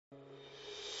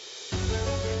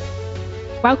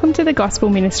Welcome to the Gospel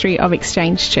Ministry of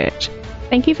Exchange Church.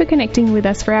 Thank you for connecting with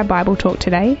us for our Bible talk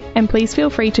today, and please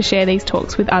feel free to share these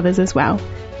talks with others as well.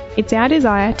 It's our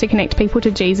desire to connect people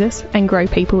to Jesus and grow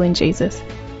people in Jesus.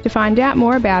 To find out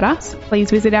more about us,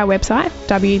 please visit our website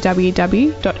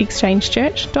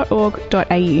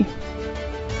www.exchangechurch.org.au.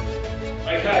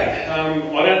 Okay,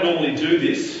 I don't normally do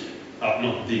this.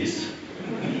 Not this.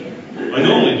 I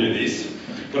normally do this,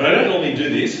 but I don't normally do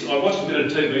this. I watched a bit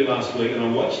of TV last week and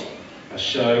I watched a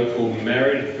show called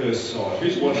Married at First Sight.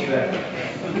 Who's watched that?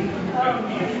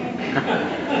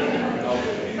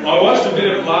 I watched a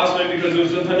bit of it last week because it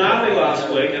was the finale last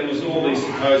week and it was all these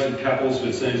supposed couples who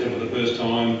had seen each other for the first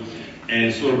time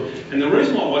and the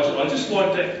reason I watched it, I just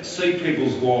like to see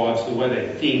people's lives, the way they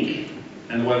think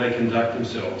and the way they conduct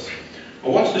themselves. I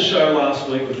watched the show last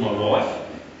week with my wife.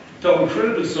 Felt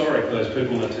incredibly sorry for those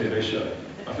people on that TV show.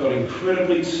 I felt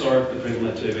incredibly sorry for the people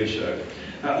on that TV show.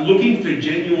 Looking for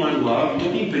genuine love,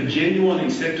 looking for genuine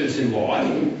acceptance in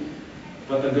life,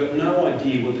 but they've got no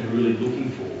idea what they're really looking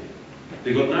for.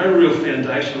 They've got no real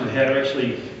foundation on how to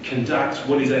actually conduct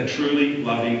what is a truly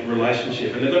loving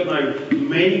relationship. And they've got no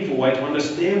meaningful way to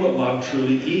understand what love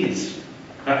truly is.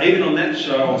 Even on that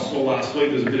show I saw last week,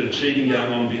 there was a bit of cheating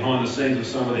going on behind the scenes of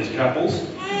some of these couples.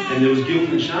 And there was guilt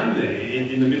and shame there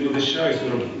in the middle of the show,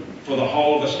 sort of for the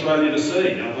whole of Australia to see.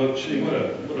 And I thought, gee, what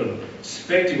a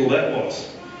spectacle that was.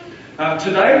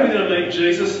 Today we're going to meet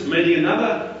Jesus, meeting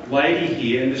another lady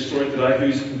here in this story today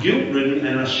who's guilt-ridden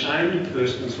and a shamed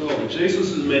person as well. But Jesus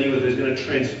is meeting with her is going to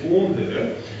transform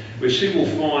her, where she will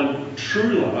find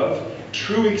true love,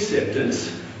 true acceptance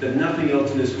that nothing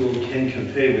else in this world can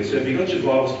compare with. So if you've got your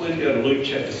Bibles, please go to Luke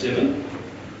chapter 7.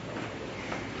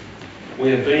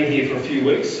 We have been here for a few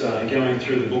weeks going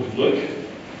through the book of Luke.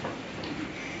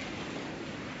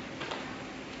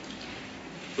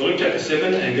 So Luke chapter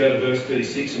 7 and go to verse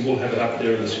 36 and we'll have it up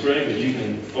there on the screen, but you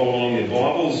can follow along your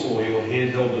Bibles or your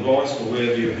handheld device or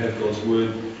wherever you have God's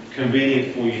Word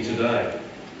convenient for you today.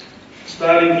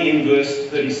 Starting in verse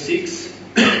 36,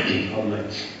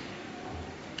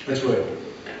 let's read.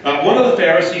 One of the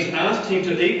Pharisees asked him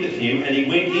to eat with him, and he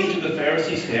went into the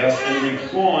Pharisee's house and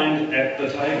reclined at the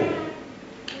table.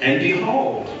 And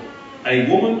behold, a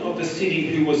woman of the city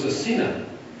who was a sinner,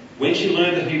 when she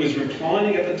learned that he was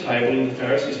reclining at the table in the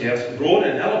Pharisee's house, brought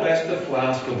an alabaster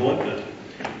flask of ointment,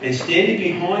 and standing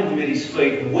behind him at his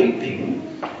feet, weeping,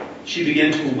 she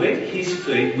began to wet his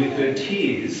feet with her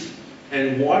tears,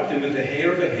 and wiped them with the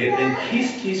hair of her head, and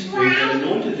kissed his feet, and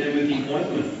anointed them with the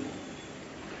ointment.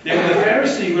 Now when the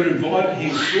Pharisee who had invited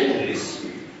him saw this,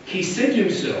 he said to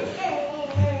himself,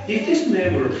 if this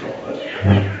man were a prophet,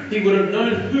 he would have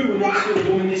known who and what sort of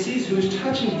woman this is who is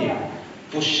touching him,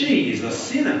 for she is a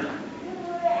sinner.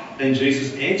 And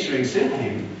Jesus answering said to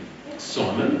him,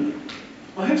 Simon,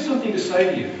 I have something to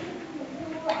say to you.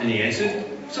 And he answered,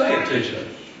 say it, teacher.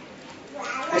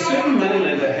 A certain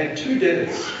moneylender had two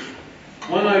debtors.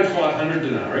 One owed 500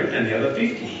 denarii and the other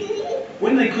 50.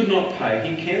 When they could not pay,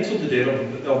 he cancelled the debt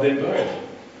of them both.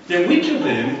 Now which of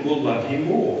them will love him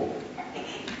more?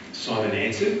 Simon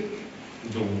answered,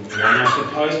 the one, I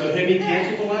suppose, for whom he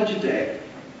cancelled the larger debt.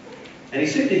 And he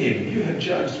said to him, you have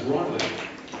judged rightly.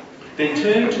 Then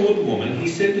turning toward the woman, he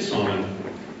said to Simon,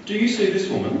 do you see this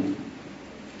woman?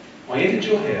 I entered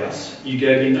your house, you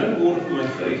gave me no water for my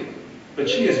feet, but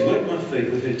she has wet my feet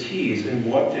with her tears and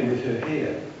wiped them with her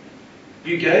hair.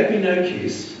 You gave me no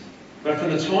kiss, but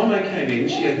from the time I came in,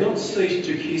 she had not ceased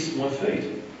to kiss my feet.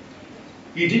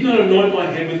 You did not anoint my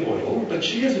head with oil, but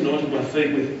she has anointed my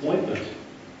feet with ointment.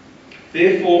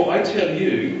 Therefore I tell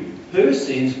you, her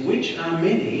sins, which are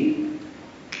many,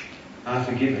 are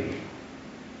forgiven.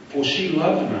 For she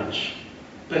loved much,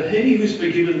 but he who is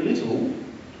forgiven little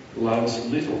loves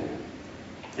little.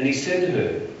 And he said to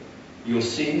her, your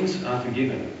sins are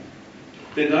forgiven.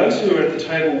 Then those who were at the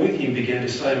table with him began to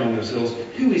say among themselves,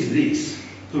 who is this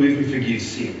who even forgives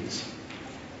sins?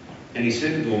 And he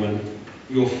said to the woman,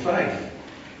 your faith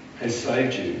has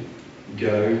saved you.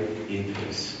 Go in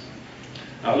peace.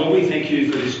 Lord, we thank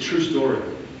you for this true story.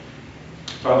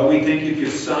 Father, we thank you for your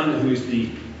Son, who is the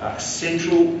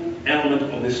central element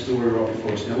of this story right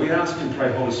before us. Now we ask and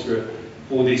pray, Holy Spirit,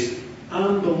 for this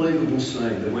unbelievable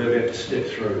scene that we're about to step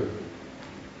through.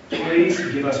 Please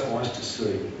give us eyes to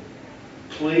see.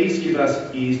 Please give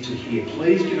us ears to hear.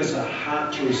 Please give us a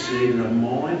heart to receive and a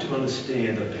mind to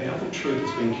understand the powerful truth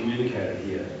that's being communicated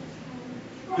here.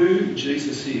 Who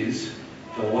Jesus is,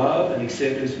 the love and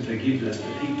acceptance and forgiveness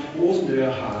that he pours into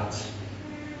our hearts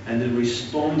and then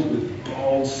responds with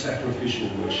bold sacrificial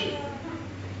worship.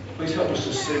 Please help us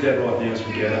to see that right now as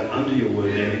we gather under your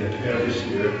word and in the power of your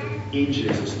Spirit. In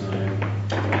Jesus' name,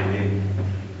 amen.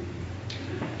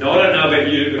 Now, I don't know about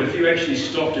about you, but if you actually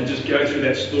stopped and just go through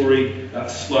that story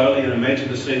slowly and imagine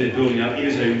the scene they're building up, it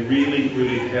is a really,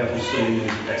 really powerful scene in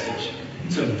this passage.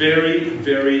 It's a very,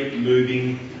 very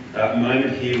moving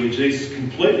moment here where Jesus,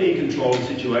 completely in control of the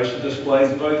situation,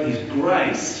 displays both his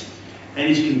grace and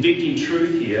his convicting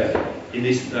truth here in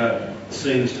this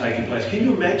scene that's taking place. Can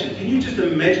you just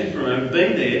imagine for a moment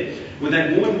being there when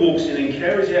that woman walks in and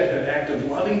carries out her act of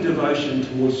loving devotion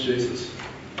towards Jesus?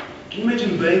 Can you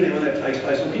imagine being there when that takes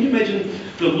place? Or can you imagine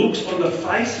the looks on the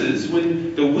faces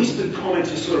when the whispered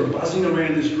comments are sort of buzzing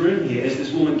around this room here as this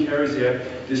woman carries out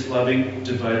this loving,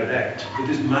 devoted act with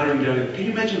this muttering going on? Can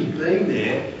you imagine being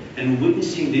there and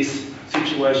witnessing this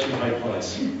situation take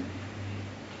place?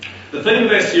 The theme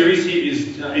of our series here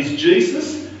is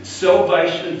Jesus,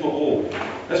 salvation for all.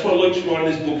 That's what Luke's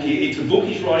writing this book here. It's a book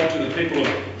he's writing to the people of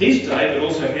his day, but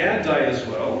also our day as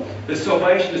well. But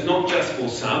salvation is not just for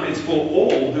some, it's for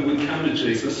all who would come to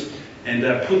Jesus and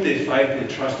put their faith and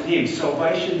trust in him.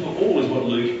 Salvation for all is what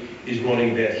Luke is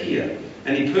writing about here.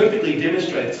 And he perfectly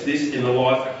demonstrates this in the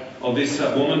life of this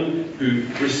woman who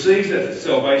receives that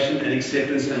salvation and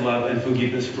acceptance and love and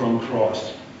forgiveness from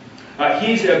Christ.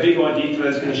 Here's our big idea today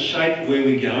that's going to shape where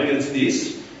we're going, and it's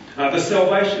this. The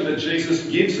salvation that Jesus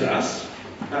gives us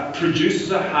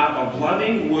produces a heart of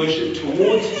loving worship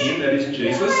towards him, that is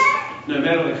Jesus, no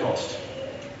matter the cost.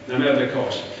 No matter the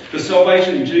cost. The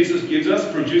salvation Jesus gives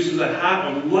us produces a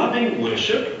heart of loving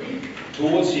worship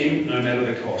towards him, no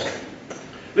matter the cost.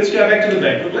 Let's go back to the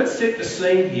banquet. Let's set the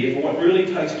scene here for what really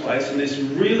takes place in this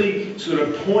really sort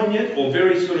of poignant or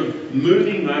very sort of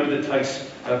moving moment that takes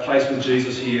place with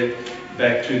Jesus here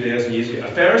back 2,000 years ago.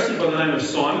 A Pharisee by the name of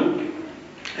Simon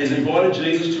has invited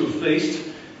Jesus to a feast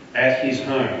at his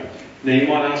home. Now you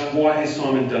might ask, why has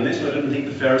Simon done this? I don't think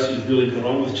the Pharisees really got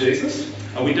on with Jesus.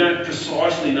 We don't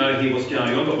precisely know here what's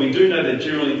going on, but we do know that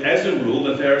generally, as a rule,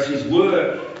 the Pharisees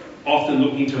were often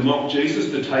looking to mock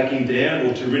Jesus, to take him down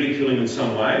or to ridicule him in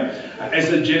some way.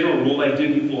 As a general rule, they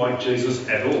didn't like Jesus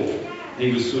at all.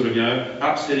 He was sort of,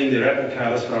 upsetting their apple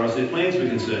cart as far as their plans were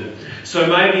concerned. So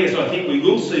maybe, as I think we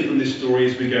will see from this story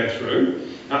as we go through,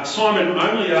 Simon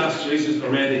only asked Jesus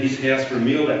around to his house for a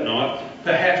meal that night,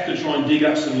 perhaps to try and dig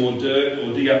up some more dirt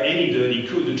or dig up any dirt he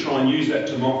could to try and use that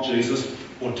to mock Jesus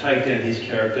or take down his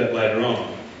character later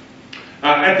on.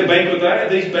 At the banquet day,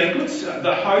 at these banquets,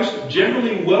 the host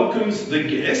generally welcomes the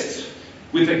guests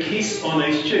with a kiss on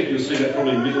each cheek. You'll see that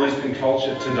probably in Middle Eastern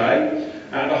culture today.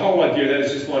 The whole idea of that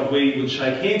is just like we would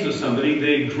shake hands with somebody.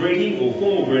 Their greeting or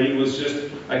formal greeting was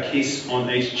just a kiss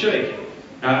on each cheek.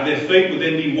 Their feet would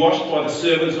then be washed by the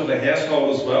servants of the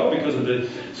household as well because of the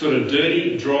sort of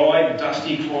dirty, dry,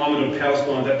 dusty climate of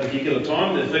Palestine at that particular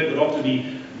time. Their feet would often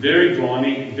be very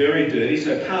grimy, very dirty.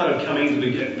 So part of coming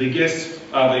to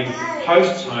the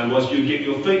host's home was you get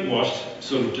your feet washed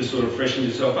to freshen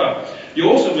yourself up. You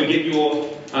also would get your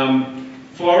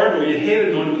forehead or your head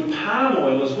anointed with palm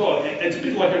oil as well. It's a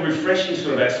bit like a refreshing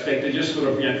sort of aspect to just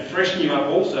freshen you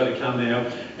up also to come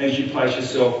now as you place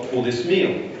yourself for this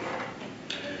meal.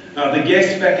 The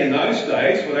guests back in those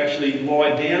days would actually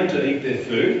lie down to eat their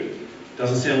food.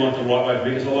 Doesn't sound like the right way for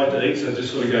me because I like to eat, so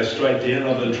just sort of go straight down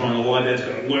rather than trying to lie down. It's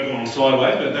got to work on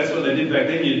sideways, but that's what they did back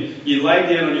then. You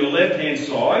lay down on your left-hand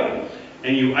side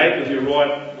and you ate with your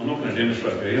right. I'm not going to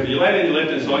demonstrate for you. You lay down on your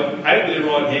left-hand side, ate with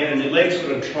your right hand, and your legs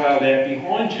sort of trailed out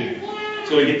behind you.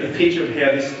 So we get the picture of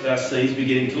how this scene's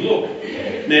beginning to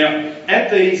look. Now, at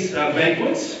these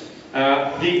banquets,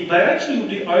 they actually would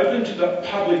be open to the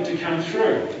public to come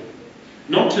through.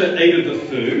 Not to eat of the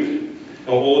food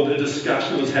or the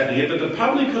discussion that was happening here, but the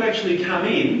public could actually come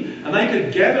in and they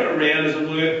could gather around, as it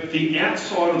were, the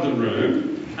outside of the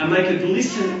room, and they could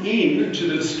listen in to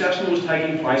the discussion that was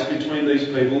taking place between these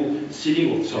people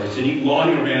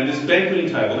lying around this banqueting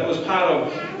table. That was part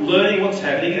of learning what's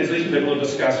happening as these people are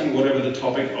discussing whatever the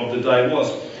topic of the day was.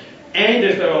 And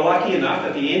if they were lucky enough,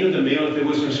 at the end of the meal, if there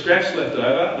was some scraps left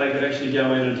over, they could actually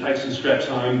go in and take some scraps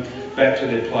home back to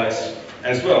their place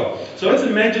as well. So let's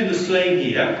imagine the scene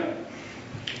here.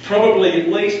 Probably at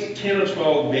least 10 or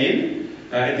 12 men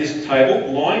at this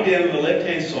table, lying down on the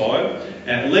left-hand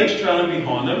side, legs trailing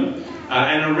behind them,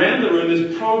 and around the room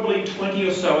there's probably 20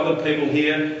 or so other people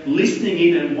here listening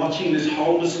in and watching this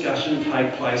whole discussion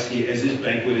take place here as this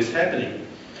banquet is happening.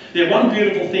 Now, one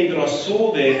beautiful thing that I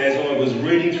saw there as I was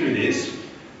reading through this,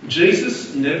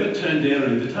 Jesus never turned down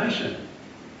an invitation.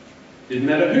 Didn't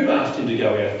matter who asked him to go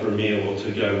out for a meal or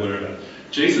to go wherever.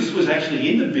 Jesus was actually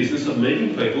in the business of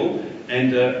meeting people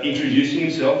and introducing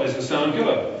himself as the Son of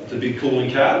God. It's a big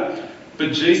calling card.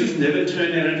 But Jesus never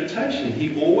turned down an invitation.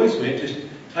 He always went to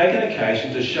take an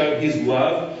occasion to show his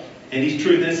love and his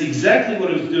truth. And that's exactly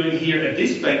what he was doing here at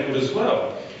this banquet as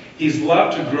well. his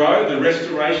love to grow, the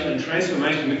restoration and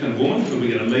transformation within a woman, who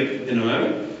we're going to meet in a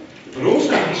moment, but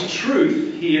also his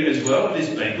truth here as well at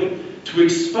this banquet to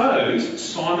expose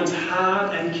Simon's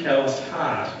hard and callous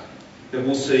heart that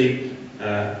we'll see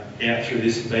out through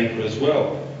this banquet as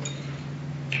well.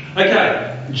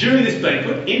 Okay, during this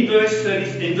banquet, in verse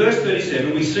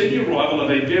 37, we see the arrival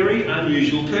of a very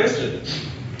unusual person.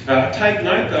 Take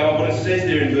note, though, of what it says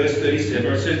there in verse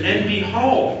 37. It says, and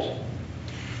behold.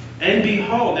 And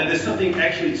behold. Now, there's something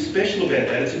actually special about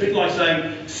that. It's a bit like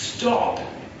saying, stop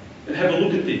and have a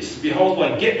look at this. Behold,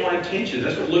 like, get my attention.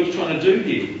 That's what Luke's trying to do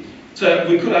here. So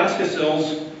we could ask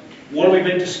ourselves, what are we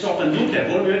meant to stop and look at?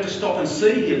 What are we meant to stop and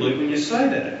see here, Luke, when you say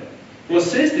that? Well, it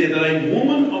says there that a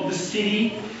woman of the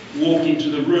city walked into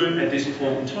the room at this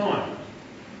point in time.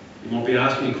 You might be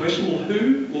asking a question, well,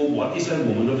 who or what is a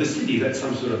woman of the city? That's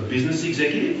some sort of business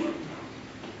executive?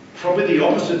 Probably the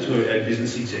opposite to a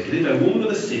business executive. A woman of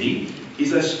the city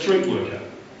is a street worker.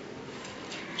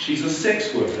 She's a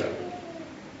sex worker.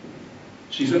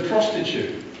 She's a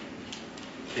prostitute.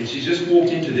 And she's just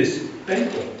walked into this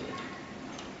banquet.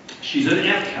 She's an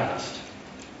outcast.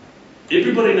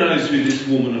 Everybody knows who this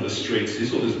woman of the streets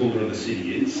is, or this woman of the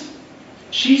city is.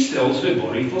 She sells her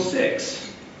body for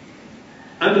sex.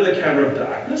 Under the cover of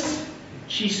darkness,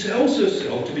 she sells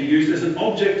herself to be used as an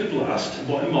object of lust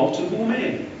by multiple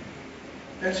men.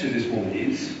 That's who this woman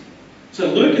is. So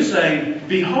Luke is saying,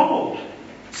 behold,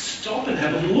 stop and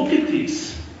have a look at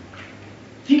this.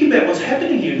 Think about what's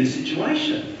happening here in this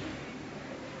situation.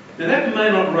 Now that may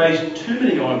not raise too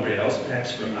many eyebrows,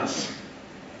 perhaps from us,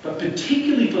 but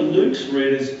particularly for Luke's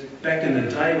readers back in the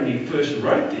day when he first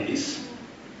wrote this,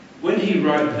 when he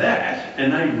wrote that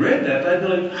and they read that, they'd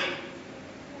be like,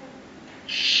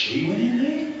 she went in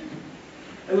there?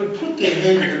 They would put their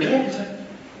hand in their mouth and say,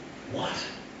 what?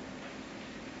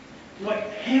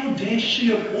 Like, how dare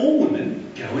she of all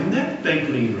women go in that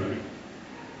banqueting room?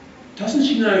 Doesn't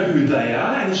she know who they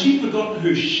are? And has she forgotten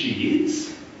who she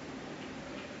is?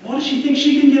 Why does she think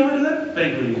she can go into that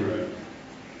banqueting room?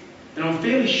 And I'm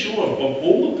fairly sure of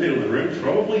all the people in the room,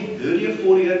 probably 30 or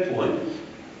 40 at that point,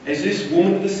 as this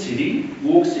woman of the city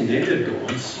walks in there, they've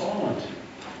gone silent.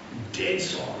 Dead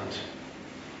silent.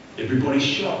 Everybody's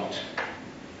shocked.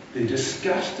 They're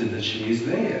disgusted that she is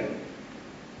there.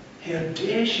 How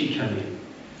dare she come in?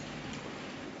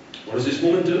 What does this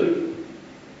woman do?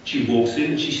 She walks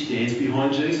in and she stands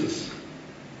behind Jesus.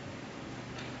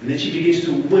 And then she begins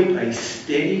to weep, a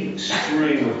steady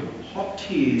stream of hot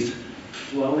tears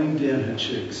flowing down her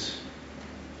cheeks.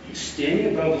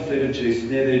 Standing above the feet of Jesus. Now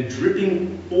they're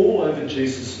dripping all over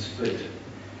Jesus' feet.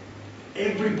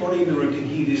 Everybody in the room can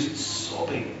hear this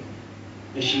sobbing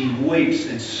as she weeps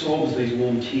and sobs these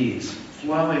warm tears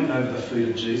flowing over the feet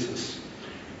of Jesus.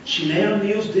 She now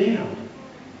kneels down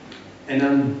and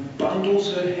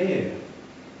unbundles her hair.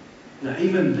 Now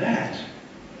even that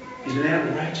is an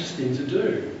outrageous thing to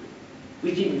do.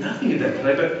 We think nothing of that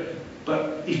today,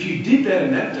 but if you did that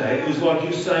in that day, it was like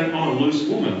you saying, I'm a loose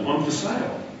woman, I'm for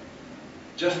sale.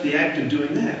 Just the act of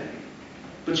doing that.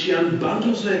 But she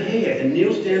unbundles her hair and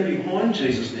kneels down behind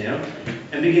Jesus now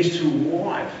and begins to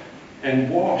wipe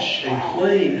and wash and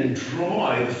clean and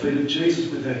dry the feet of Jesus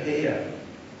with her hair.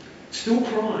 Still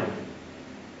crying.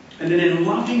 And then in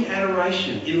loving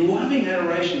adoration,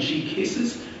 she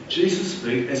kisses Jesus'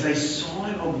 feet as a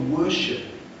sign of worship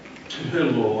to her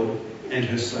Lord and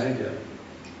her Saviour.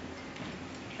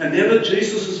 And now that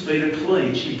Jesus' feet are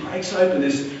clean, she breaks open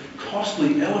this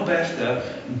costly alabaster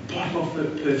bottle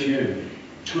of perfume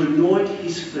to anoint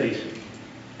his feet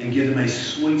and give them a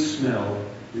sweet smell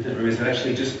with that room as it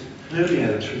actually just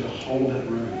permeated through the whole of that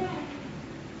room.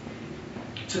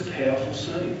 It's a powerful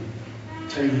scene.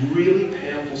 It's a really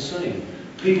powerful scene.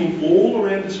 People all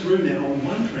around this room now are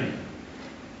wondering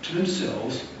to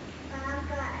themselves,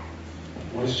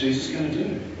 what is Jesus going to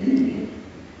do?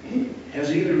 How's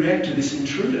he going to react to this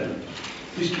intruder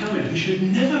who's come in, who should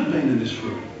never have been in this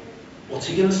room? What's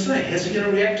he going to say? How's he going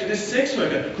to react to this sex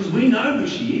worker? Because we know who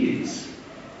she is.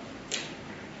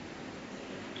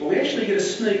 Well, we actually get a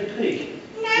sneak peek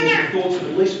into the thoughts of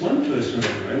at least one person in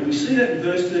the room. We see that in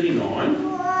verse 39,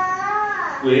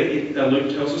 where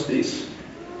Luke tells us this.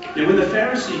 Now, when the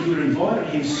Pharisee who had invited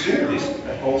him saw this,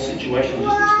 that whole situation I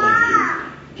just explained to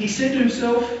you, he said to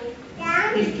himself,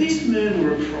 if this man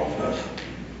were a prophet,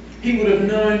 he would have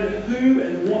known who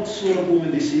and what sort of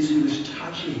woman this is who is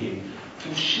touching him,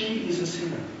 for she is a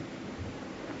sinner.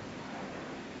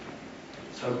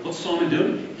 So what's Simon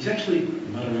doing? He's actually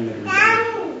muttering that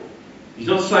himself. He's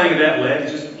not saying it out loud,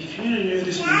 he's just, if you knew who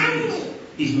this woman is,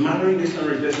 he's muttering this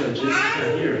under his breath so Jesus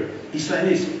can't hear it. He's saying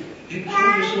this, you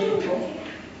call yourself a prophet.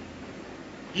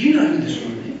 You know who this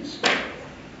woman is.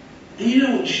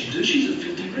 she should do? She's a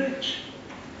filthy wretch.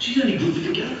 She's only good for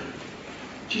the gutter.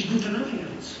 She's good for nothing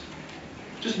else.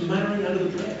 Just muttering under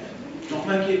the breath, not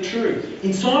making it true.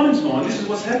 In Simon's mind, this is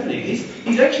what's happening.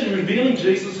 He's actually revealing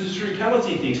Jesus' true colours,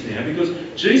 he thinks now, because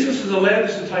Jesus has allowed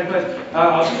this to take place.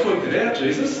 I've just worked it out,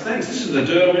 Jesus. Thanks. This is the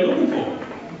dirt I've been looking for.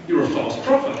 You're a false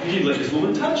prophet because you let this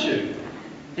woman touch you.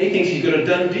 He thinks he's got a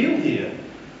done deal here.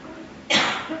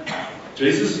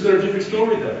 Jesus has got a different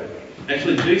story though.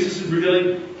 Actually, Jesus is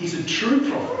revealing he's a true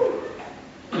prophet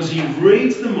because he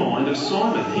reads the mind of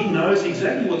Simon. He knows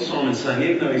exactly what Simon's saying,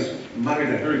 even though he's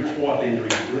muttering that very quietly under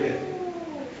his breath.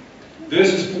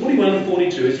 Verses 41 and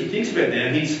 42, as he thinks about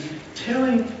now, he's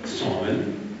telling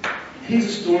Simon, here's a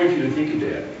story for you to think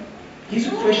about. Here's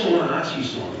a question I want to ask you,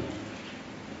 Simon.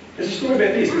 There's a story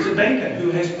about this. There's a banker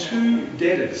who has two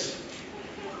debtors.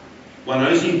 One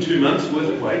owes him 2 months' worth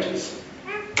of wages,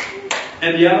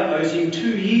 and the other owes him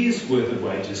 2 years' worth of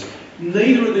wages.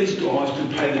 Neither of these guys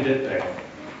could pay the debt back,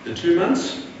 the 2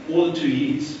 months or the 2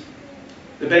 years.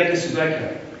 The banker says,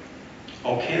 okay,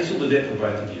 I'll cancel the debt for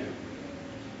both of you.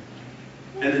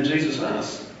 And then Jesus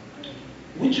asks,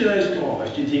 which of those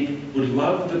guys do you think would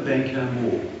love the banker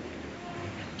more?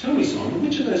 Tell me, Simon,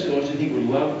 which of those guys do you think would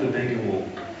love the banker more?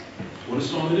 What does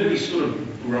Simon do? He sort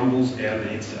of grumbles out an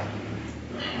answer.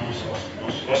 I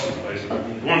suppose.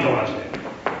 One's a large debt.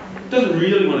 Doesn't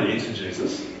really want to answer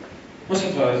Jesus. I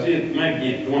suppose,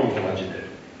 maybe the one with the larger debt.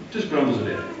 Just grumbles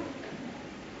it out.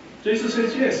 Jesus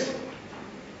says, yes.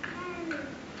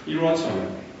 You're right,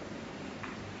 Simon.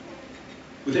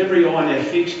 With every eye now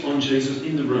fixed on Jesus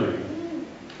in the room,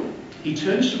 he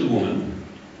turns to the woman,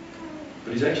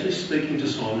 but he's actually speaking to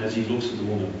Simon as he looks at the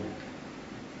woman.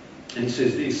 And he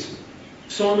says this,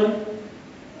 Simon,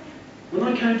 when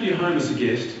I came to your home as a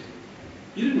guest,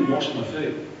 you didn't wash my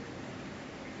feet.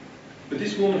 But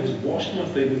this woman has washed my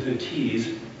feet with her tears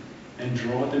and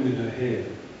dried them with her hair.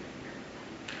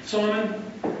 Simon,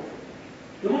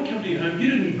 when I come to your home,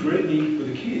 you didn't greet me with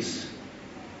a kiss.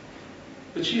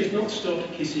 But she has not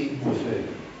stopped kissing my feet.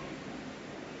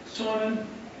 Simon,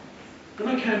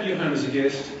 when I came to your home as a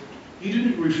guest, you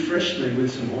didn't refresh me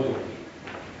with some oil.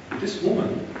 But this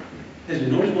woman has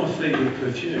anointed my feet with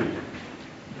perfume.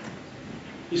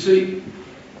 You see,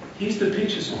 here's the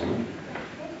picture, Simon.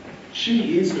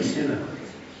 She is a sinner.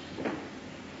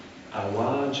 A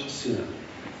large sinner.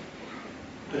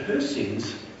 But her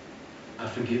sins are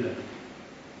forgiven.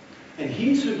 And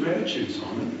here's her gratitude,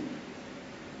 Simon.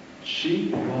 She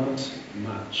loves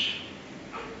much.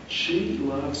 She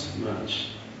loves much.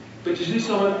 But you see,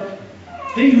 Simon,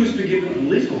 he who is forgiven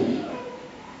little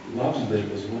loves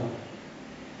little as well.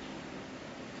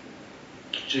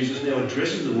 Jesus now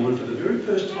addresses the woman for the very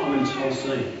first time in this whole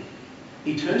scene.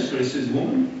 He turns to her and says,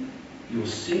 woman, your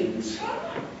sins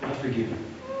are forgiven.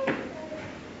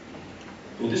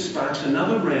 Well, this sparks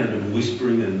another round of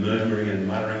whispering and murmuring and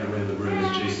muttering around the room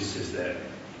as Jesus says that.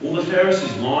 All the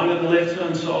Pharisees lying on the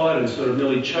left-hand side and sort of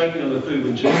nearly choking on the food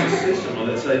when Jesus says something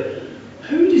like that say,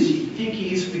 who does he think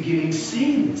he is forgiving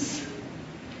sins?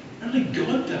 Only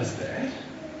God does that.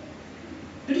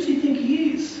 Who does he think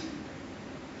he is?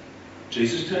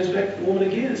 Jesus turns back to the woman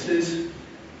again and says,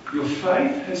 your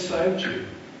faith has saved you.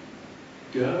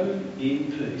 Go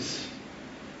in peace.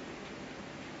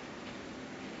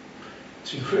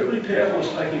 It's incredibly powerful what's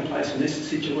taking place in this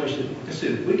situation. Like I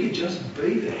said, if we could just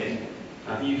be there,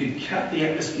 you could cut the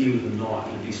atmosphere with a knife.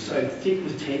 It would be so thick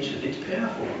with tension. It's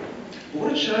powerful. But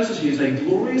what it shows us here is a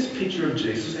glorious picture of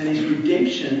Jesus and his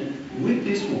redemption with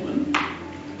this woman,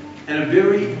 and a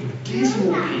very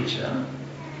dismal picture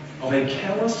of a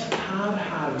callous,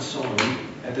 hard-hearted Simon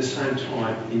at the same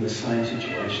time in the same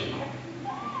situation.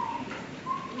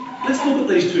 Let's look at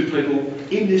these two people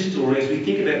in this story as we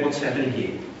think about what's happening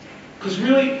here. Because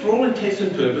really, for all intents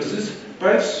and purposes,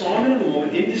 both Simon and the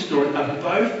woman in this story are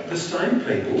both the same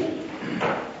people,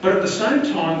 but at the same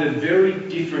time they're very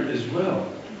different as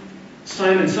well.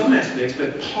 Same in some aspects,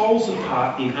 but poles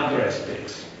apart in other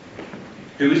aspects.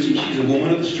 Who is she? She's a woman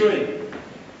of the street.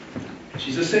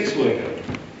 She's a sex worker.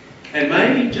 And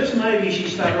maybe, just maybe, she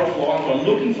started off life by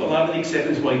looking for love and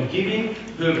acceptance by giving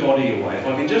her body away. If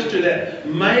I can just do that,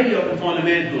 maybe I can find a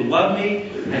man who will love me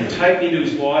and take me into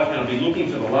his life, and I'll be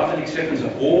looking for the love and acceptance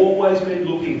I've always been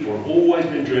looking for, always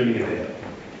been dreaming about.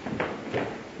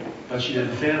 But she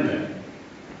never found that.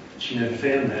 She never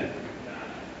found that.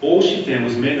 All she found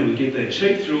was men who would get their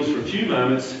cheap thrills for a few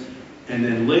moments and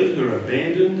then leave her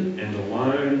abandoned and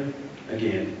alone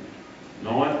again,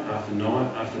 night after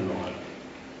night after night.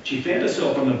 She found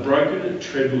herself on the broken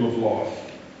treadmill of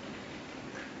life.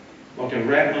 Like a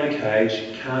rat in a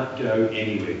cage, can't go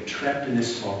anywhere, trapped in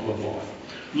this cycle of life.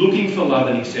 looking for love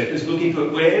and acceptance, looking for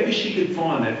wherever she could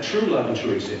find that true love and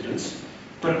true acceptance,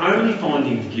 but only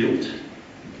finding guilt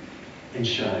and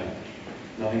shame,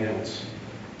 nothing else.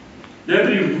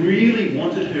 Nobody really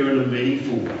wanted her in a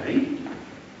meaningful way,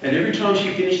 and every time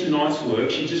she finished the night's work,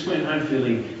 she just went home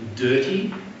feeling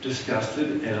dirty,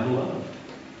 disgusted and unloved.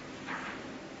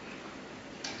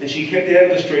 And she kept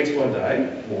out of the streets by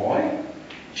day. Why?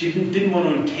 She didn't want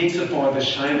to intensify the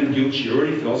shame and guilt she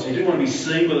already felt, so she didn't want to be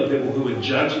seen by the people who were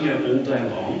judging her all day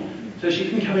long. So she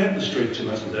didn't come out in the street too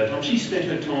much of the daytime. She spent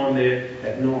her time there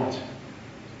at night.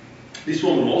 This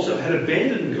woman also had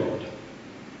abandoned God,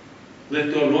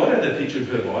 left God right out of the picture of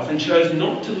her life, and chose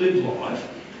not to live life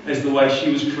as the way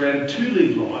she was created to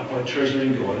live life by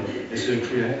treasuring God as her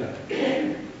creator.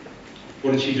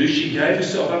 What did she do? She gave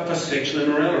herself up for sexual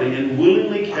immorality and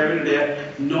willingly carried it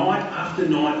out night after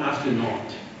night after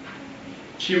night.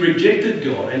 She rejected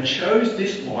God and chose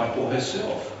this life for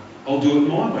herself. I'll do it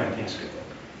my way, thanks God.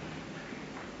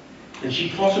 And she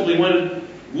possibly wondered,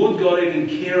 would God even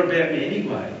care about me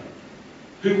anyway?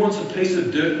 Who wants a piece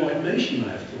of dirt like me, she may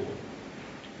have thought.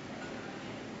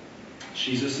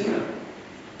 She's a sinner.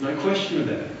 No question of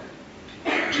that.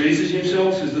 Jesus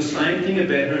himself says the same thing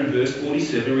about her in verse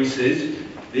 47, where he says,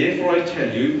 therefore I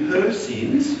tell you, her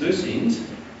sins,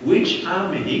 which are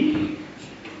many.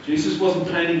 Jesus wasn't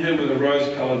painting her with a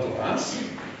rose-coloured glass.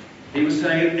 He was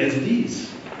saying it as it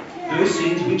is. Her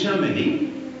sins, which are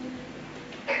many.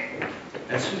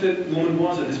 That's who that woman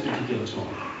was at this particular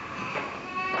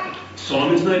time.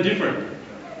 Simon's no different.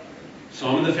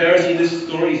 Simon the Pharisee in this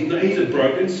story, he's a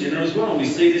broken sinner as well. We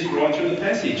see this right through the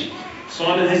passage.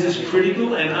 Simon has this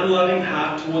critical and unloving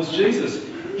heart towards Jesus.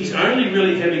 He's only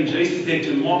really having Jesus there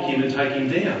to mock him and take him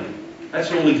down.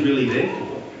 That's all he's really there for.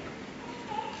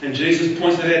 And Jesus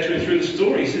points that out to him through the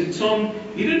story. He said, Simon,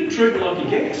 you didn't treat me like a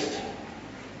guest.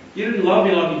 You didn't love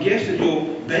me like a guest at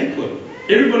your banquet.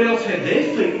 Everybody else had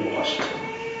their feet washed.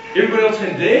 Everybody else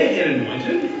had their head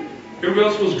anointed. Everybody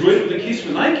else was greeted with a kiss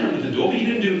when they come to the door, but you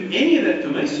didn't do any of that for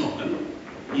me, Simon.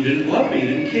 You didn't love me, you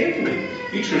didn't care for me.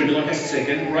 You treated me like a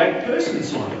second-rate person,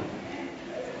 Simon.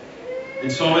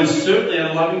 And Simon's certainly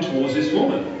unloving towards this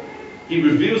woman. He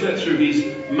reveals that through his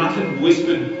muttered,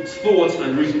 whispered thoughts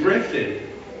under his breath there.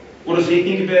 What does he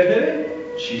think about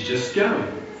her? She's just scum.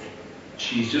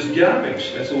 She's just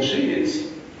garbage. That's all she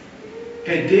is.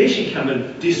 How dare she come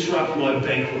and disrupt my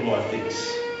banquet like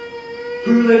this?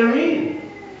 Who let her in?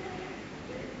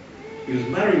 He was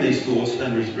muttering these thoughts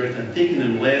under his breath and thinking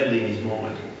them loudly in his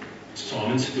mind.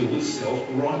 Simon's filled with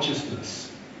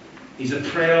self-righteousness. He's a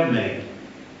proud man.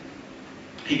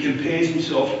 He compares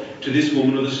himself to this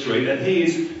woman of the street, and he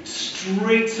is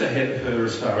streets ahead of her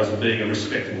as far as being a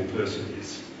respectable person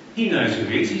is. He knows who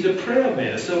he is. He's a proud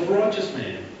man, a self-righteous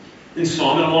man. And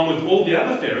Simon, along with all the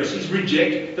other Pharisees,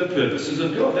 reject the purposes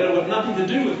of God. They have got nothing to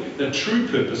do with the true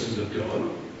purposes of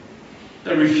God.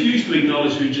 They refuse to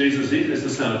acknowledge who Jesus is as the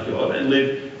Son of God and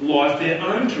live life their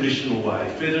own traditional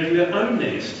way, feathering their own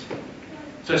nest.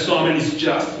 So Simon is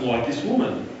just like this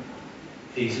woman.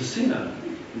 He's a sinner,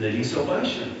 needing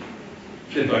salvation.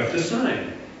 They're both the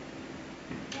same.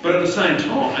 But at the same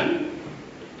time,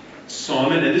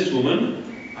 Simon and this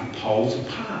woman are poles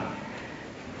apart.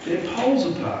 They're poles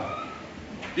apart.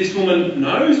 This woman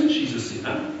knows she's a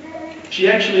sinner. She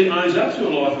actually owns up to a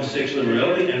life of sexual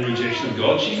immorality and rejection of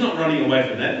God. She's not running away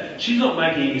from that. She's not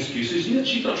making excuses.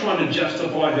 She's not trying to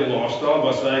justify her lifestyle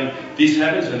by saying, this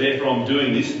happened, so therefore I'm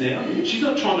doing this now. She's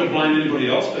not trying to blame anybody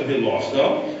else for her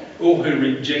lifestyle or her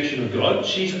rejection of God.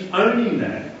 She's owning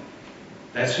that.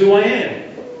 That's who I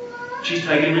am. She's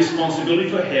taking responsibility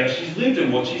for how she's lived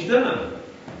and what she's done.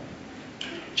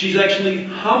 She's actually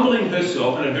humbling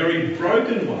herself in a very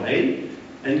broken way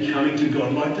and coming to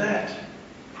God like that.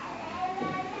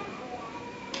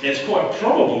 It's quite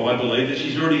probable, I believe, that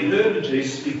she's already heard of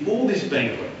Jesus before this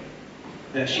banquet.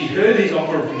 That she heard his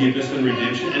offer of forgiveness and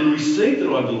redemption and received it,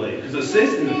 I believe. Because it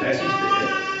says in the passage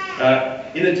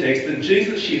there, in the text,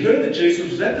 that she heard that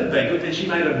Jesus was at the banquet and she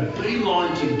made a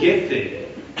beeline to get there.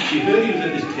 She heard he was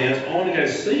at this town, so I want to go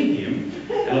see him.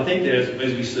 And I think there,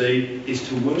 as we see, is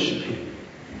to worship him.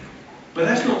 But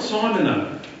that's not Simon,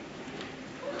 though.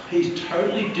 He's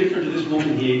totally different to this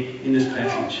woman here in this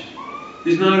passage.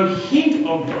 There's no hint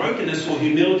of brokenness or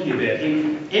humility about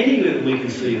him anywhere that we can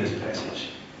see in this passage.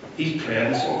 He's proud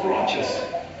and self-righteous.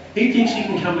 He thinks he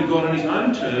can come to God on his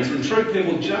own terms and treat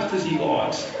people just as he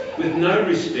likes, with no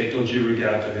respect or due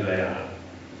regard to who they are.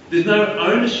 There's no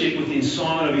ownership within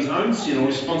Simon of his own sin or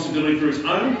responsibility for his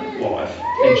own life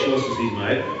and choices he's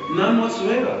made. None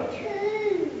whatsoever.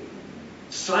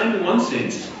 Same in one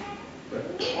sense,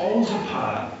 but poles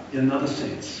apart in another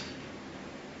sense.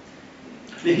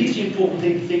 Now here's the important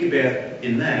thing to think about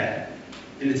in that,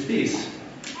 and it's this.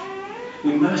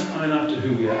 We must own up to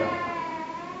who we are.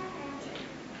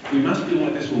 We must be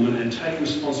like this woman and take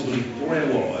responsibility for our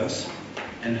lives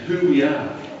and who we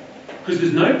are. Because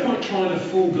there's no point trying to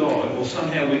fool God, or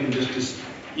somehow we can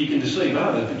you can deceive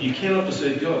others, but you cannot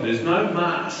deceive God. There's no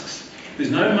masks. There's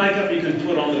no makeup you can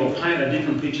put on that will paint a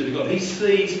different picture to God. He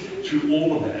sees through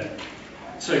all of that.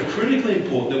 So critically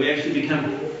important that we actually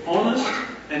become honest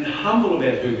and humble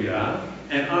about who we are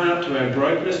and own up to our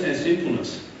brokenness and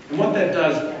sinfulness. And what that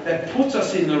does, that puts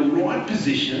us in the right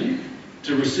position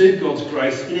to receive God's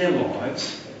grace in our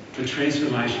lives for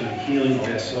transformation and healing of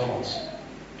our souls.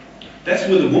 That's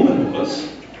where the woman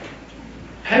was.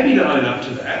 Happy to own up to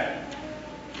that.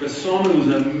 But Simon was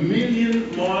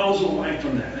 1,000,000 miles away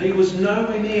from that. He was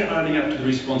nowhere near owning up to the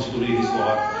responsibility of his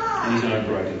life and his own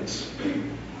brokenness.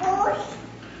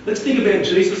 Let's think about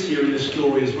Jesus here in this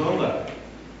story as well, though.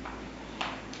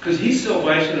 Because his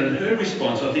salvation and her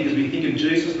response, I think, as we think of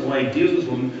Jesus and the way he deals with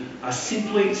women, are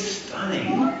simply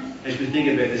stunning as we think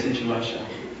about the situation.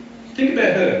 Think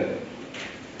about her.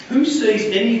 Who sees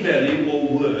any value or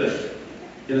worth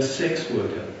in a sex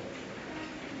worker?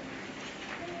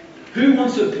 Who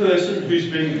wants a person who's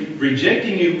been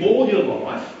rejecting you all your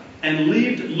life and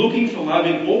lived looking for love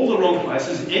in all the wrong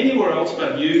places, anywhere else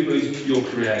but you, who's your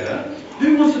creator?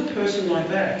 Who wants a person like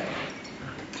that?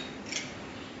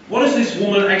 What has this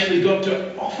woman actually got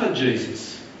to offer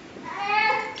Jesus?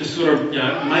 To sort of,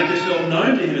 make herself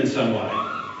known to him in some way.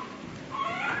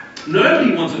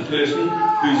 Nobody wants a person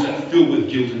who's filled with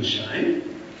guilt and shame.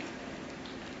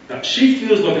 Now, she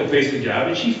feels like a piece of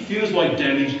garbage. She feels like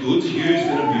damaged goods, used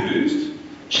and abused.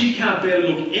 She can't bear to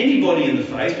look anybody in the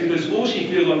face because all she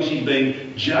feels like is she's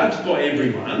being judged by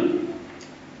everyone.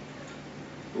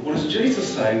 But what does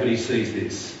Jesus say when he sees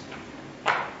this?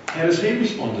 How does he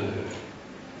respond to her?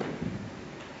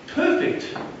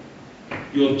 Perfect.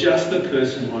 You're just the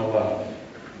person I love.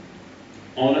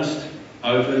 Honest,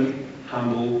 open,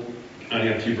 humble,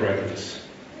 owning up to your brokenness.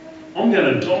 I'm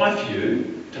going to die for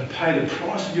you to pay the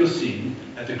price of your sin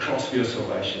at the cross for your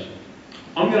salvation.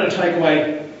 I'm going to take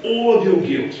away all of your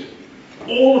guilt,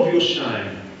 all of your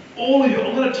shame,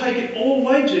 I'm going to take it all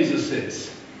away, Jesus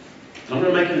says. And I'm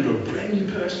going to make you into a brand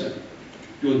new person.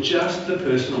 You're just the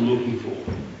person I'm looking for.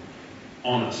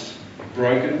 Honest,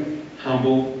 broken,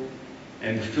 humble,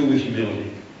 and filled with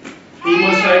humility. You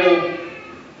might say, well,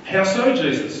 how so,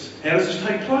 Jesus? How does this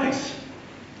take place?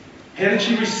 How did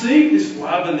she receive this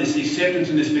love and this acceptance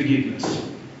and this forgiveness?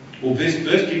 Well, verse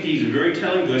 50 is a very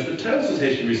telling verse that tells us how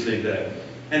she received that.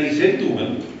 And he said to the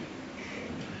woman,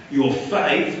 your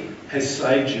faith has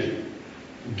saved you.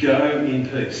 Go in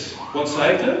peace. What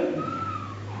saved her?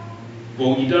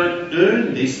 Well, you don't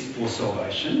earn this for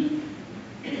salvation.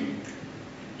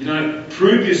 You don't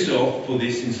prove yourself for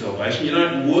this in salvation. You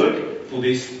don't work for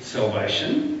this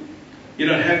salvation. You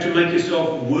don't have to make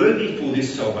yourself worthy for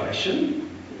this salvation.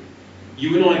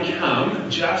 You and I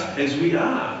come just as we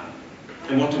are.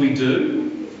 And what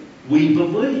do? We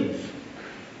believe.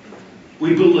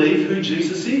 We believe who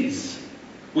Jesus is.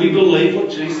 We believe what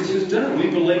Jesus has done. We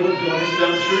believe what God has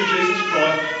done through Jesus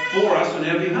Christ for us on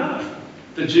our behalf.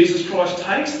 That Jesus Christ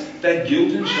takes that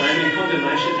guilt and shame and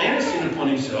condemnation and sin upon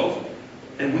himself,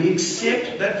 and we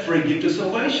accept that free gift of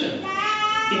salvation.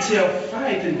 It's our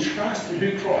faith and trust in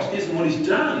who Christ is and what he's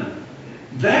done.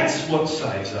 That's what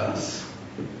saves us.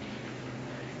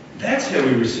 That's how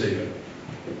we receive it.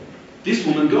 This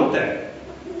woman got that.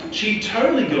 She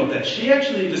totally got that. She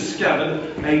actually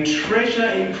discovered a treasure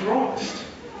in Christ.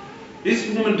 This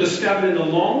woman discovered the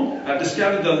love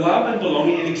and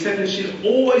belonging and acceptance she's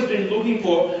always been looking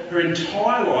for her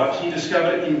entire life. She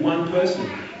discovered it in one person,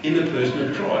 in the person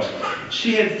of Christ.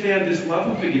 She had found this love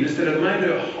and forgiveness that had made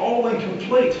her whole and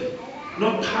complete,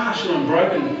 not partial and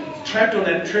broken, trapped on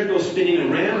that treadmill spinning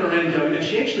around and around and going. And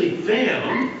she actually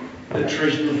found the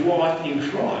treasure of life in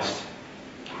Christ.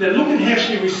 Now look at how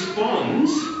she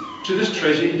responds to this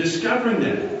treasure in discovering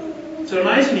that. It's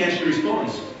amazing how she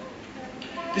responds.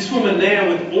 This woman now,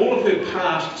 with all of her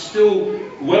past still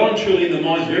well and truly in the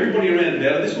minds of everybody around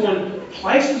about her, this woman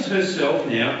places herself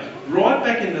now right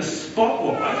back in the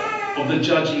spotlight of the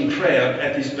judging crowd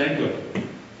at this banquet.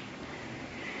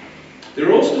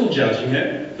 They're all still judging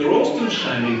her. They're all still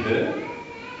shaming her.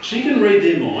 She can read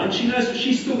their minds. She knows that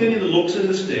she's still getting the looks and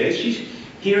the stares. She's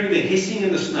hearing the hissing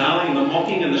and the snarling and the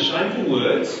mocking and the shameful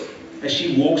words as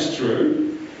she walks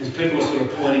through, as people are sort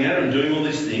of pointing at her and doing all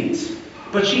these things.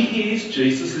 But she hears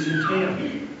Jesus is in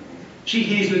town. She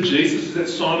hears that Jesus is at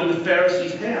Simon the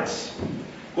Pharisee's house.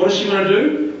 What does she want to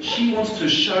do? She wants to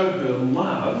show her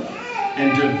love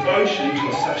and devotion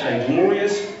to such a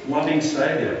glorious, loving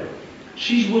Saviour.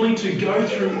 She's willing to go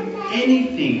through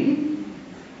anything,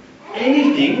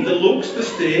 the looks, the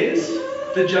stares,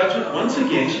 the judgment. Once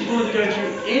again, she's willing to go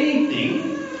through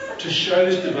anything to show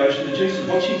this devotion to Jesus.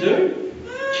 What's she do?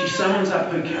 She summons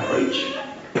up her courage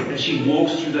and she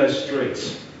walks through those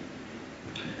streets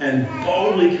and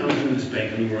boldly comes into this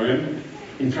banqueting room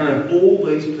in front of all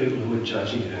these people who are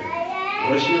judging her.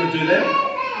 Why does she want to do that?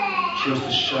 She wants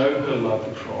to show her love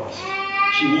for Christ.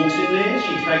 She walks in there,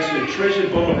 she takes her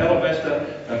treasured bottle of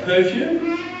alabaster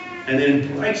perfume and then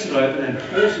breaks it open and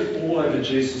pours it all over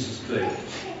Jesus' feet.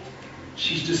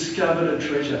 She's discovered a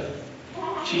treasure.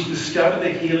 She's discovered the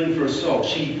healing for her soul.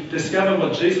 She discovered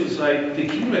what Jesus would say, the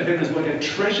kingdom of heaven is like a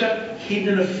treasure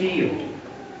hidden in a field.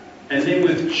 And then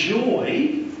with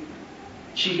joy,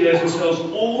 she goes and sells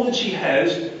all that she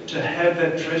has to have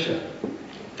that treasure.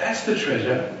 That's the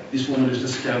treasure this woman has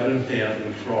discovered and found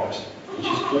in Christ, which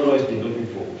she's always been looking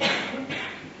for.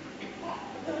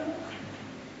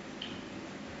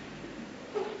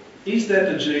 Is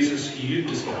that the Jesus you've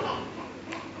discovered?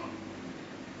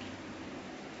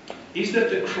 Is that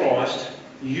the Christ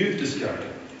you've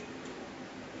discovered?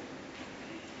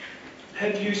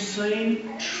 Have you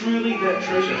seen truly that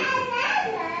treasure?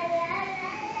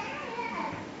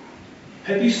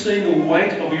 Have you seen the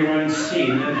weight of your own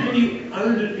sin and have you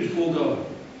owned it before God?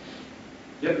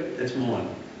 Yep, that's mine.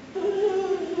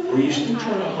 Or are you still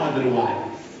trying to hide it away?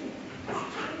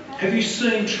 Have you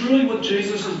seen truly what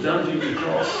Jesus has done for you at the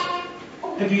cross?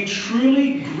 Have you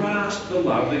truly grasped the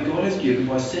love that God has given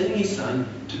by sending His Son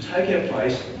to take our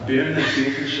place, bearing that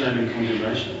guilt and shame and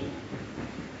condemnation?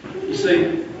 You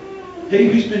see,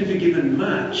 he who's been forgiven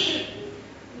much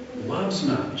loves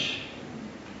much.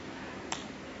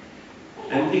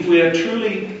 And if we are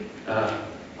truly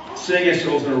seeing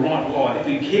ourselves in the right light, if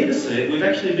we care to see it,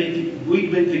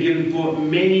 we've been forgiven for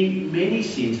many, many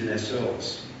sins in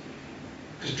ourselves.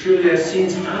 Because truly our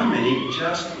sins are many,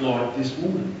 just like this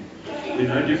woman. We're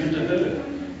no different to her.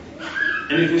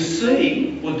 And if we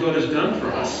see what God has done for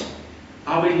us,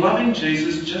 are we loving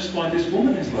Jesus just like this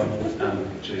woman has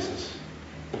loved Jesus?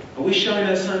 Are we showing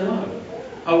that same love?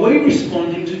 Are we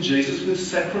responding to Jesus with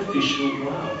sacrificial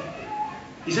love?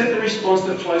 Is that the response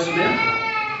that flows from our heart?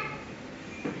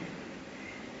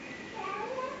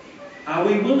 Are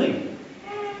we willing?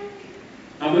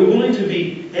 Are we willing to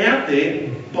be out there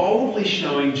boldly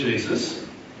showing Jesus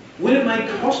when it may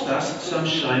cost us some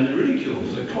shame and ridicule?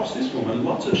 Because it cost this woman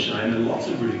lots of shame and lots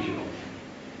of ridicule.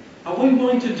 Are we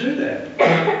willing to do that?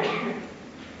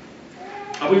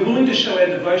 Are we willing to show our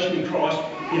devotion to Christ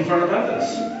in front of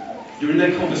others? You're in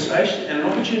that conversation and an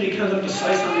opportunity comes up to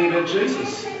say something about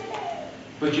Jesus.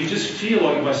 But you just feel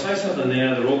like if I say something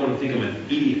now, they're all going to think I'm an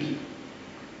idiot.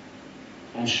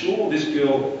 I'm sure this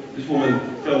woman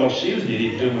felt like she was an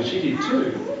idiot doing what she did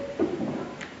too.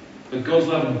 But God's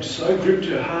love so gripped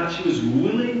her heart, she was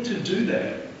willing to do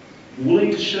that. Willing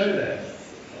to show that.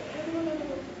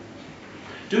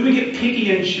 Do we get picky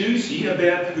and choosy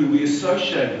about who we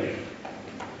associate with?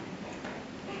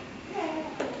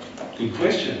 Good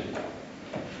question.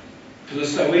 Because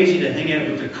it's so easy to hang out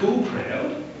with the cool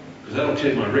crowd, because that'll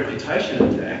keep my reputation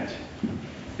intact.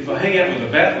 If I hang out with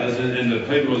the battlers and the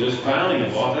people who are just failing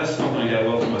in life, that's not going to go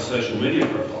well for my social media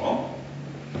profile.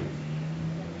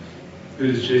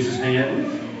 Who does Jesus hang out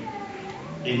with?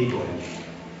 Anybody.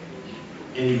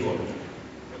 Anybody.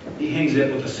 He hangs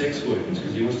out with the sex workers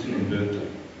because he wants to convert them.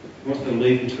 He wants to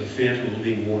lead them to the fountain of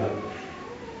living water.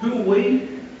 Who are we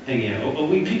hanging out with? Are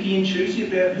we picky and choosy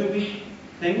about who we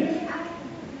hang with?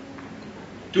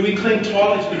 Do we cling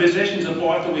tightly to the possessions of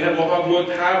life that we have? Like, I've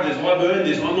worked hard for this, I've earned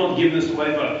this, I'm not giving this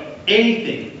away for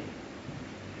anything.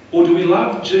 Or do we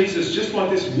love Jesus just like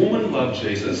this woman loved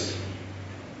Jesus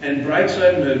and breaks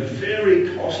open her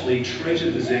very costly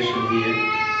treasured possession here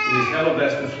in this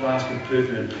alabaster flask of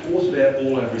perfume and pours it out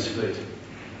all over his feet?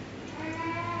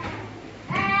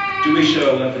 Do we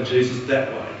show our love for Jesus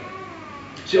that way?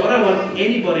 See, I don't want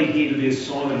anybody here to be a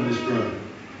Simon in this room.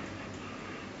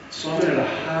 Simon had a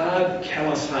hard,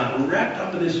 callous heart, wrapped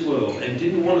up in this world and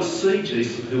didn't want to see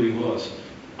Jesus for who he was.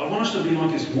 I want us to be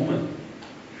like this woman.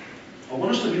 I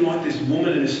want us to be like this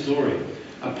woman in this story.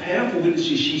 A powerful witness.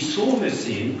 She saw her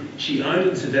sin, she owned it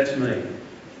and said, that's me.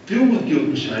 Filled with guilt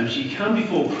and shame, she came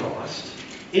before Christ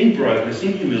in brokenness,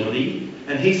 in humility,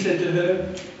 and he said to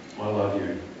her, I love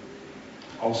you.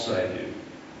 I'll save you.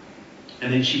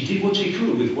 And then she did what she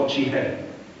could with what she had.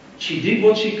 She did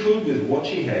what she could with what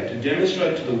she had to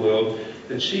demonstrate to the world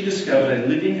that she discovered a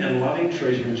living and loving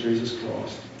treasure in Jesus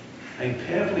Christ. A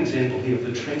powerful example here of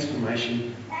the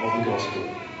transformation of the gospel.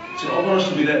 So I want us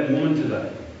to be that woman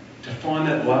today, to find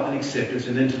that love and acceptance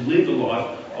and then to live a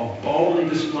life of boldly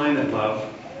displaying that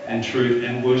love and truth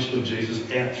and worship of Jesus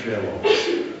out through our lives.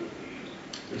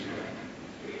 Let's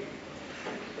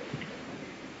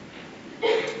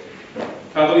pray.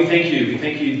 Father, we thank you. We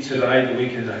thank you today that we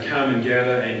can come and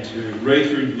gather and to read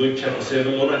through Luke chapter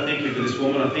 7. Lord, I thank you for this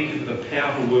woman. I thank you for the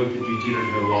powerful work that you did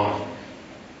in her life.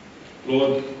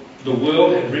 Lord, the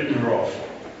world had written her off.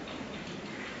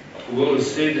 The world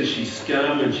has said that she's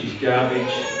scum and she's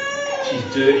garbage, she's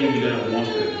dirty, we don't want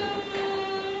her.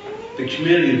 The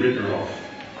community had written her off.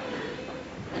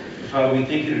 But Father, we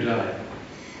thank you today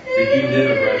that you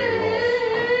never wrote her off.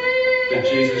 That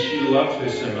Jesus, you loved her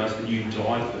so much that you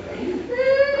died for her.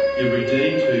 You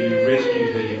redeemed her, you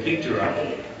rescued her, you picked her up,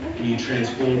 and you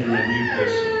transformed her into a new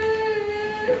person.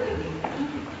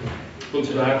 Lord,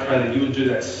 today I pray that you would do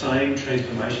that same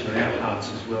transformation in our hearts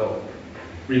as well.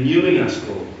 Renewing us,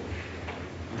 Lord,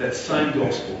 with that same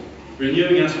gospel.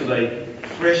 Renewing us with a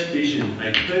fresh vision,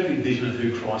 a perfect vision of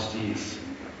who Christ is.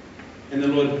 And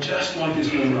then, Lord, just like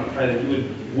this woman, I pray that you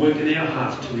would work in our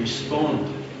hearts to respond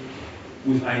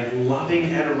with a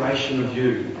loving adoration of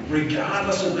you,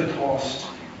 regardless of the cost.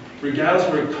 Regardless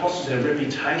of whether it costs us our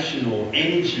reputation or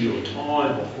energy or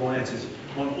time or finances.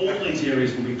 On all these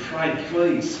areas, we pray,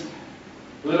 please,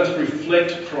 let us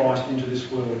reflect Christ into this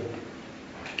world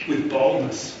with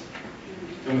boldness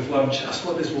and with love, just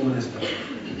like this woman has done.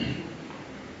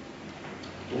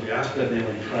 Lord, we ask that now,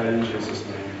 we pray in Jesus'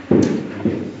 name.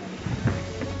 Amen.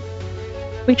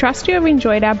 We trust you have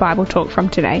enjoyed our Bible talk from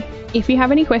today. If you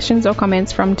have any questions or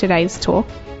comments from today's talk,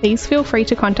 please feel free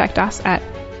to contact us at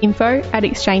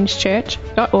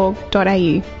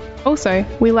info@exchangechurch.org.au. Also,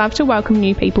 we love to welcome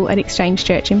new people at Exchange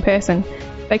Church in person,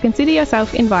 so consider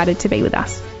yourself invited to be with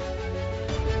us.